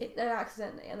 deliberately? no,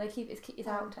 accidentally, and they keep it's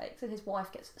outtakes, and his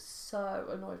wife gets so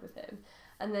annoyed with him,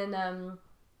 and then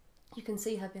you can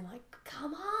see her being like,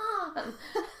 "Come on,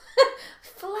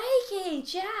 Flaky,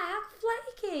 Jack,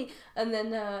 Flaky," and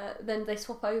then they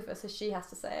swap over, so she has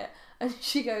to say it, and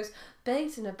she goes,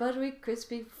 "Baked in a buttery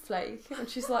crispy flake," and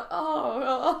she's like,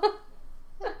 "Oh."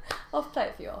 I'll play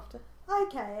it for you after.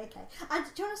 Okay. And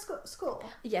do you want to score?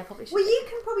 Yeah, probably should. Well, you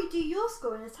can probably do your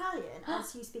score in Italian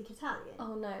as you speak Italian.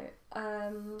 Oh no.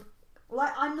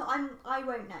 Like I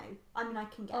won't know. I mean, I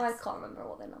can guess. I can't remember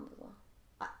what their numbers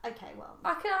are. Okay, well.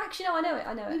 I can actually no, I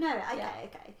know it. You know it. Yeah.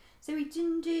 Okay. So we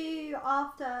didn't do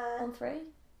after. On 3?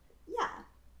 Yeah.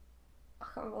 I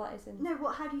can't remember what that is in. No.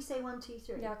 What? How do you say 1, 2,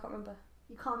 3? Yeah, I can't remember.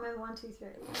 You can't remember 1, 2, 3.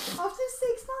 After 6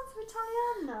 months of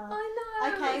Italiana. I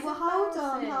know. Okay. it's Well, hold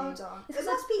embarrassing. on. It's It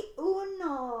must be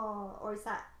uno, or is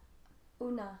that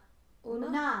Una.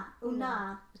 Una.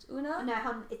 It's una? No,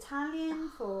 hold on. Italian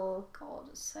for. God,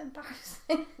 it's so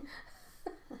embarrassing.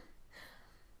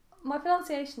 My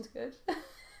pronunciation's good.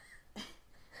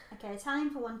 Okay, Italian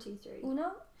for 1, 2, 3.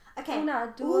 Uno? Okay.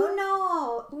 Una, due.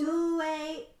 Uno,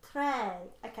 due,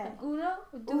 tre. Okay. Uno,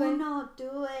 due. Uno,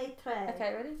 due, tre.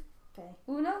 Okay, ready? Okay.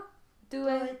 Uno, due,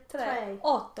 Due, tre. tre.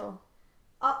 Otto.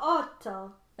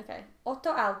 Otto. Okay.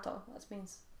 Otto alto. That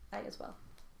means 8 as well.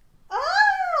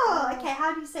 Oh! Okay,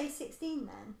 how do you say 16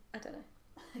 then? I don't know.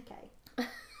 Okay.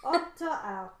 Otto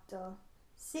alto.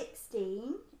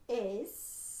 16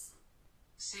 is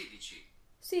 16.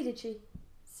 16.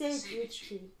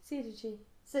 16. 16.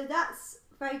 So that's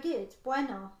very good.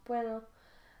 Bueno. Bueno.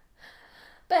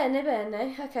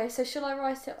 Bene. Okay, so shall I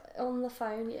write it on the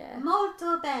phone? Yeah.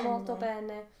 Molto bene. Molto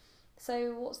bene.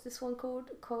 So what's this one called?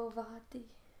 Covati.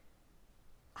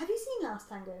 Have you seen Last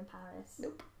Tango in Paris?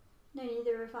 Nope. No,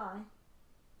 neither have I.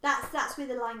 That's where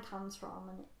the line comes from,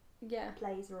 and it Yeah.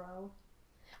 plays a role.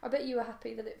 I bet you were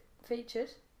happy that it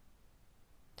featured.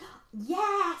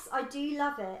 Yes, I do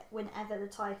love it whenever the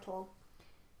title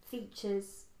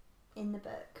features in the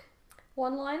book.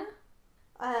 One liner?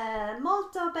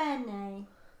 Molto bene.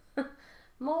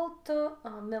 Molto.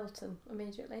 Oh, Milton,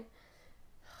 immediately.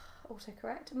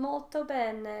 Autocorrect. Molto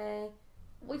bene.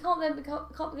 We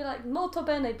can't be like molto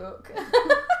bene book.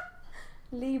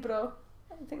 Libro.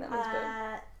 I don't think that means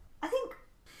book. I think.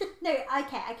 No,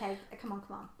 okay. Come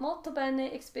on. Molto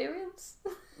bene experience.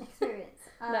 Experience.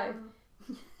 No.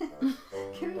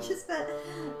 Can we just put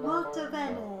molto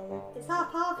bene? It's our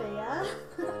Harvey, yeah?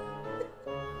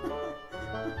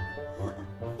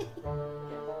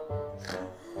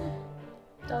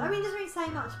 Done. I mean, it doesn't really say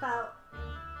much about.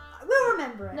 We'll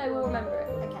remember it. No, we'll remember it.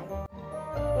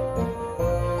 Okay.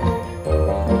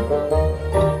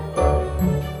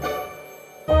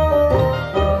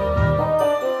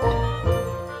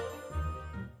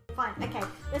 Fine. Okay.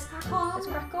 Let's crack on. Let's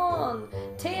crack on.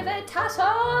 TV Tasso!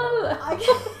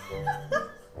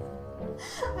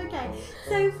 Okay.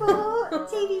 So for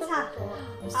TV Tattle,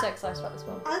 I'm so excited about this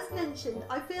one. as mentioned,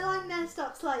 I feel I messed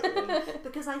up slightly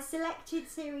because I selected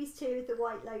series 2 of The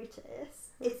White Lotus.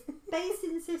 It's based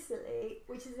in Sicily,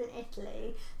 which is in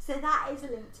Italy, so that is a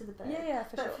link to the book. Yeah,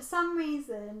 for but sure. for some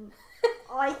reason,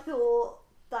 I thought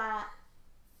that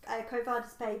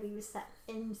Vadis Baby was set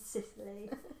in Sicily.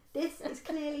 This is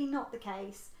clearly not the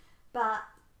case, but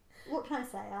what can I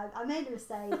say? I made a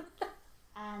mistake,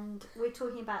 and we're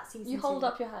talking about season 2. You hold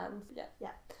up your hands. Yeah.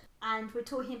 And we're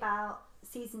talking about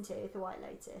season 2 of The White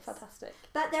Lotus. Fantastic.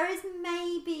 But there is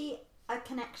maybe a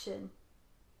connection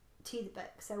to the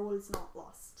book, so all is not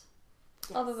lost.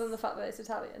 Yes. Other than the fact that it's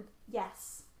Italian.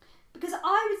 Yes. Because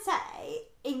I would say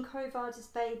in Vadis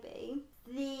Baby,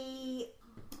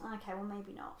 okay, well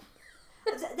maybe not.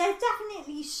 There's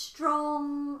definitely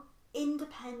strong,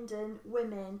 independent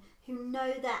women who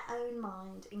know their own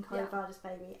mind in Vadis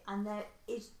Baby, and there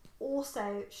is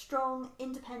also strong,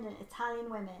 independent Italian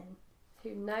women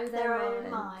who know their their own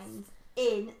minds. minds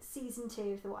in season 2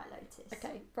 of The White Lotus.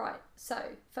 Okay, right. So,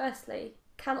 firstly,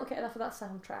 cannot get enough of that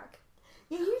soundtrack.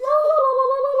 Yeah, you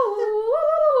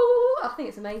love I think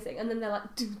it's amazing. And then they're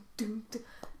like, do, do, do. it.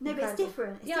 No, but it's Incredible.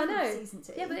 different. It's Yeah, I different know. from season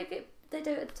 2. Yeah, but they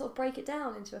don't sort of break it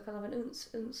down into a kind of an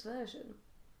ounce version.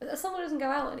 As someone doesn't go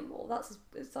out anymore, that's as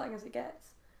exciting as it gets.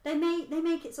 They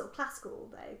make it sort of classical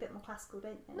though, a bit more classical,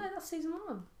 don't they? No, that's season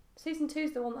 1. Season 2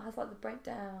 is the one that has like the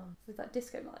breakdown with like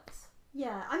disco lights.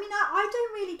 Yeah, I mean, I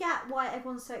don't really get why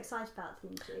everyone's so excited about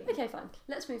season 2. Okay, fine.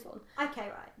 Let's move on. Okay,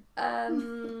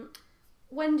 right.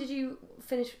 When did you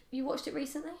finish? You watched it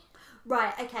recently?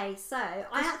 Right, okay, so I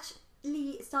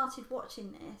actually started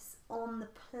watching this on the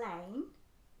plane.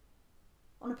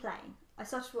 On a plane. I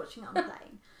started watching it on a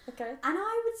plane. Okay. And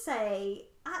I would say,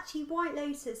 actually, White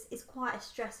Lotus is quite a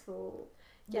stressful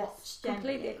watch,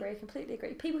 generally. Completely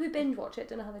agree. People who binge watch it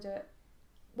don't know how they do it.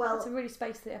 Well, to really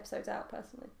space the episodes out,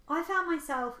 personally. I found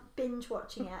myself binge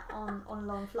watching it on a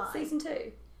long flight. Season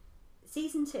 2?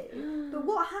 Season 2. But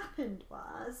what happened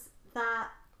was that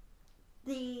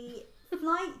the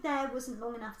flight there wasn't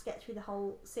long enough to get through the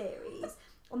whole series.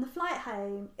 On the flight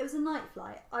home, it was a night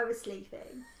flight. I was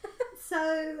sleeping.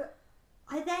 So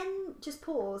I then just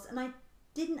paused and I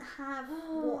didn't have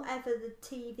whatever the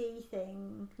TV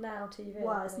thing Now TV.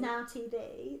 was. Now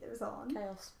TV that was on.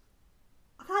 Chaos.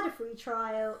 I've had a free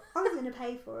trial. I was going to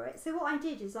pay for it. So what I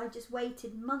did is I just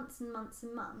waited months and months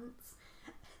and months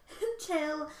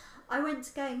until I went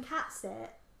to go and cat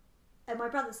sit at my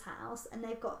brother's house, and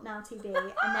they've got Now TV, and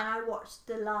then I watched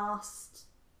the last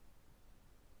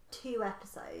 2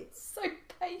 episodes. So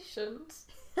patient.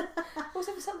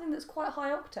 Also for something that's quite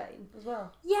high octane as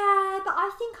well. Yeah, but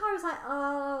I think I was like,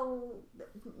 oh,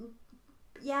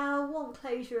 yeah, I want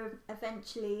closure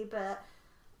eventually, but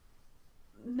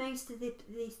most of the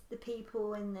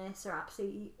people in this are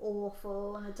absolutely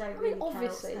awful, and I don't really care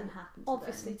what's going to happen to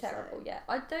obviously them, terrible. so. Yeah,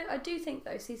 I do think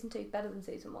though season 2 is better than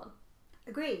season 1.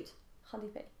 Agreed.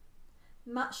 100p.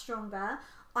 Much stronger.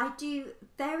 I do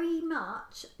very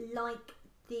much like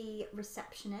the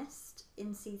receptionist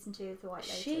in season 2 of The White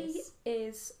Lotus. She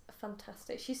is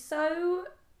fantastic. She's so.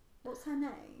 What's her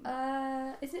name?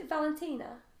 Isn't it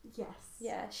Valentina? Yes.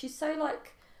 Yeah, she's so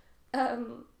like.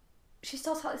 She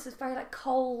starts out this very like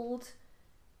cold,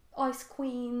 ice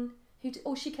queen who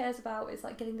all she cares about is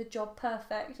like getting the job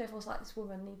perfect. Everyone's like, this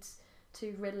woman needs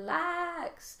to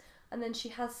relax, and then she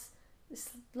has this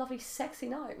lovely sexy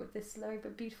night with this very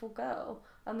beautiful girl,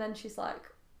 and then she's like,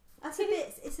 it's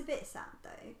a bit sad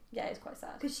though. Yeah, it's quite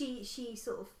sad because she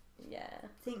sort of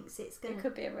thinks it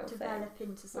could be a real develop thing,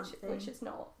 into something which it's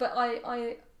not. But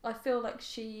I feel like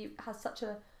she has such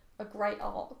a great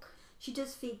arc. She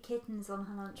does feed kittens on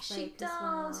her lunch break. She does,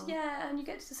 as well. yeah, and you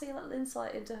get to see a little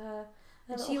insight into her.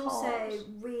 And she also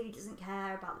really doesn't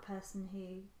care about the person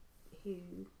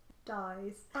who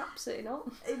dies. Absolutely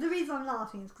not. The reason I'm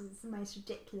laughing is because it's the most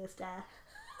ridiculous death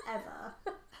ever.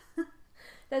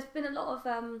 There's been a lot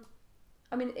of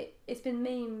I mean, it's been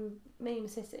meme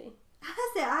city.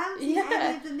 Has it? I haven't seen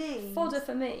any of the memes. Fodder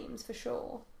for memes for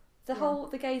sure.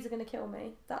 The gays are going to kill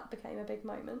me. That became a big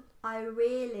moment. Oh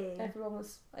really? Everyone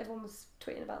was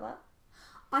tweeting about that.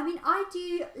 I mean, I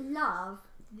do love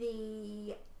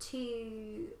the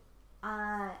 2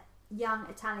 young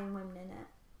Italian women in it.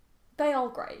 They are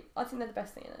great. I think they're the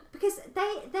best thing in it. Because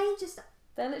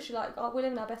they're literally like, oh, we're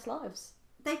living our best lives.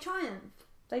 They triumph.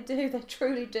 They do. They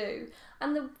truly do.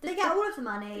 And they get all of the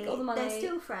money. They get all the money. They're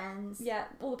still friends. Yeah,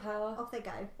 all the power. Off they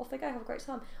go. Have a great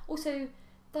time. Also,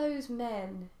 those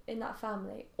men in that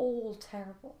family, all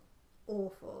terrible.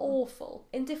 Awful.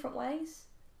 In different ways.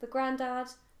 The granddad,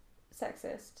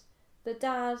 sexist. The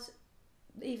dad,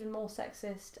 even more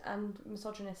sexist and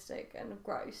misogynistic and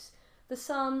gross. The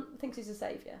son thinks he's a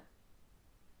saviour.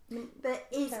 But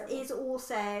is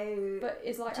also... But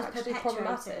is like just actually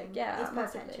problematic. Yeah, it's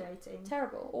perpetuating.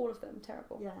 Terrible. All of them,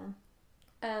 terrible. Yeah.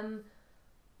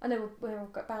 I know we're all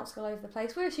bouncing all over the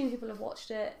place. We assume people have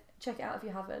watched it. Check it out if you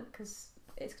haven't, because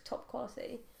it's top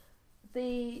quality.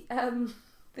 The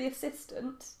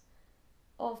assistant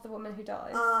of the woman who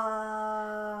dies.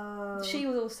 Oh. She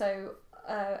was also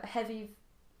heavy.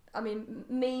 I mean,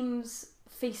 memes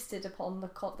feasted upon the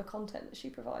content that she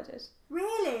provided.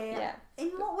 Really? Yeah. In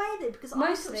what way though? Because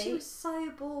Mostly, I thought she was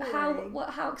so boring.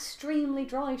 How extremely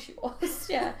dry she was.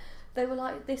 Yeah. They were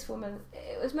like, this woman.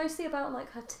 It was mostly about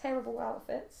like her terrible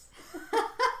outfits,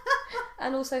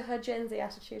 and also her Gen Z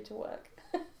attitude to work.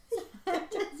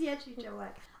 Gen Z attitude to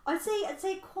work. I'd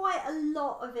say quite a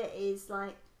lot of it is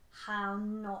like how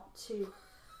not to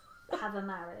have a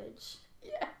marriage.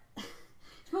 Yeah.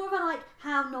 It's more of a like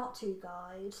how not to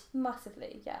guide.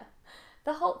 Massively, yeah.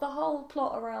 The whole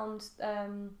plot around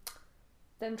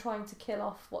them trying to kill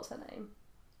off what's her name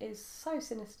is so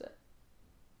sinister.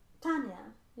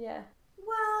 Tanya. Yeah.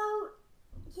 Well,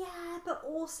 yeah, but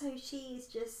also she's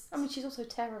just... I mean, she's also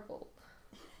terrible.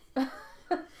 I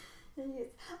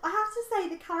have to say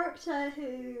the character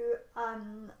who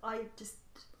I just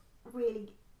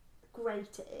really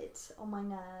grated on my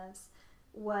nerves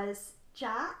was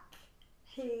Jack,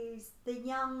 who's the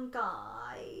young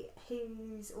guy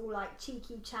who's all like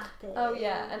cheeky chappy. Oh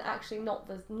yeah, and actually not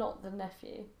the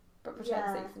nephew, but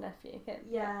pretends that he's the nephew. Him.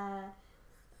 Yeah.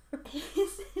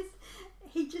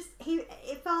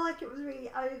 It felt like it was really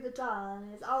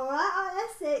overdone. It's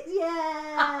Essex,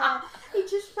 yeah. He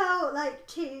just felt like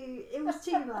it was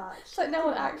too much. It's like no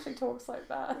one actually talks like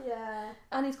that. Yeah.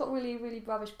 And he's got really, really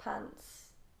rubbish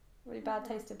pants. Really bad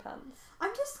tasting pants.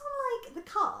 I'm just on like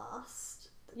the cast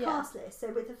list,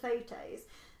 so with the photos.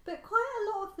 But quite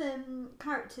a lot of them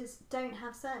characters don't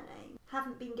have surname,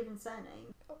 haven't been given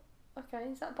surname. Okay,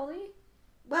 is that bother you?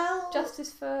 Well,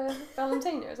 Justice for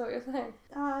Valentina, is that what you're saying?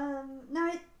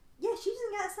 No, she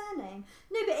doesn't get a surname.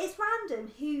 No, but it's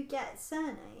random who gets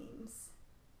surnames.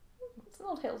 It's an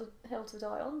odd hill to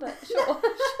die on, but sure, sure.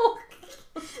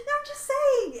 No, I'm just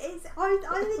saying.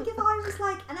 I think if I was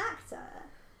like an actor,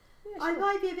 Yeah, I sure.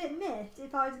 might be a bit miffed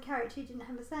if I was a character who didn't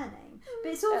have a surname.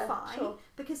 But it's all fine sure.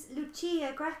 because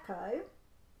Lucia Greco,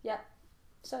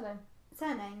 Surname.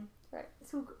 surname. Right.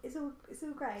 It's all great.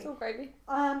 It's all gravy.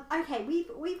 Okay,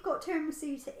 we've got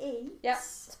tiramisu to eat. Yeah.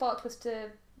 Spark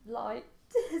Twister light.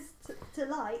 to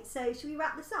light. So should we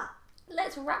wrap this up?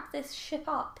 Let's wrap this ship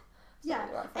up. Yeah.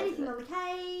 Right, Anything on the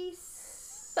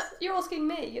case? You're asking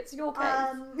me. It's your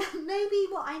case. Maybe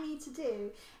what I need to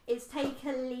do is take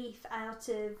a leaf out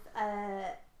of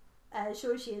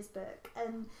Georgia's book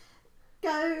and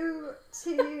go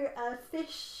to a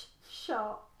fish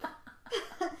shop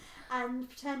and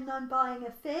pretend I'm buying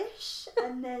a fish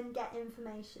and then get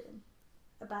information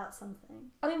about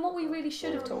something. I mean, what we really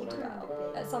should have talked about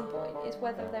at some point is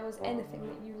whether there was anything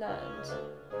that you learned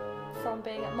from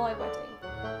being at my wedding,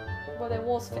 where there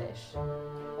was fish.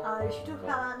 Oh, we should talk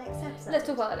about that next episode. Let's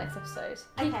talk about that next episode.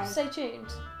 Okay. Stay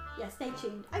tuned. Yeah, stay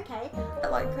tuned. Okay.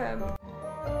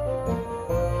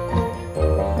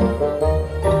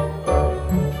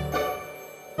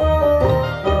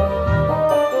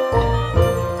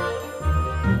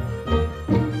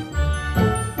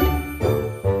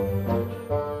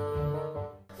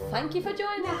 Thank you for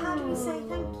joining. Now, how do we say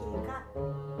thank you?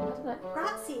 I don't know.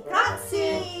 Grazie.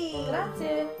 Grazie.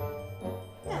 Grazie.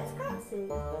 Yeah, it's grazie.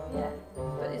 Yeah,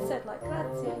 but it's said like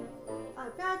grazie.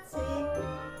 Oh, grazie.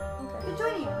 Okay. For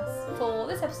joining us. For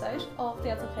this episode of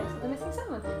The Other Case of the Missing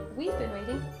Salmon, we've been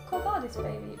reading Vadis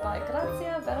Baby by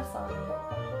Grazia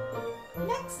Verasani.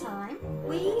 Next time,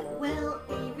 we will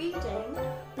be reading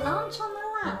Blanche on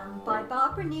the Lamb by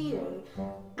Barbara Neely,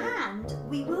 and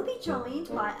we will be joined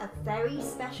by a very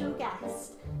special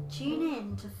guest. Tune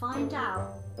in to find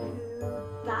out who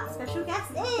that special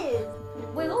guest is.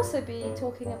 We'll also be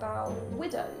talking about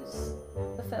Widows,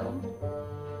 the film.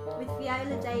 With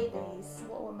Viola Davies.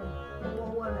 What a woman. What a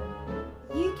woman.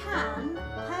 You can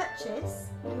purchase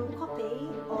your copy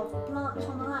of Blanche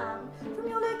on the Lamb from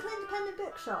your local independent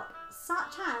bookshop,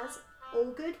 such as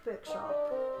All Good Bookshop.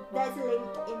 There's a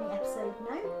link in the episode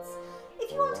notes.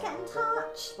 If you want to get in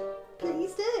touch,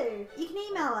 please do. You can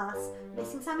email us,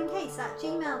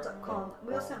 missingsalmoncase@gmail.com.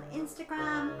 We're also on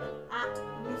Instagram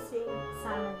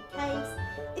 @missingsalmoncase.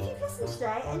 If you've listened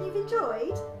today and you've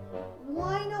enjoyed,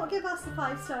 why not give us a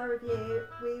 5-star review?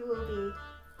 We will be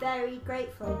very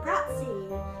grateful. Grazie.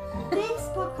 This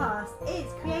podcast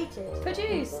is created,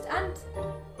 Produced and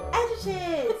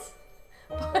edited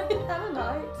by Hannah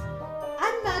Knight.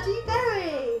 and Maddie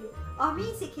Berry. Our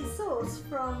music is sourced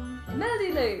from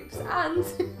Melody Loops and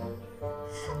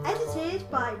edited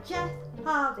by Jeff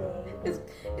Harvey.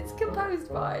 it's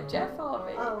composed by Jeff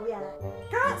Harvey. Oh yeah.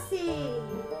 Grazie.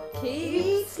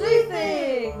 Keep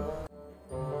sleuthing!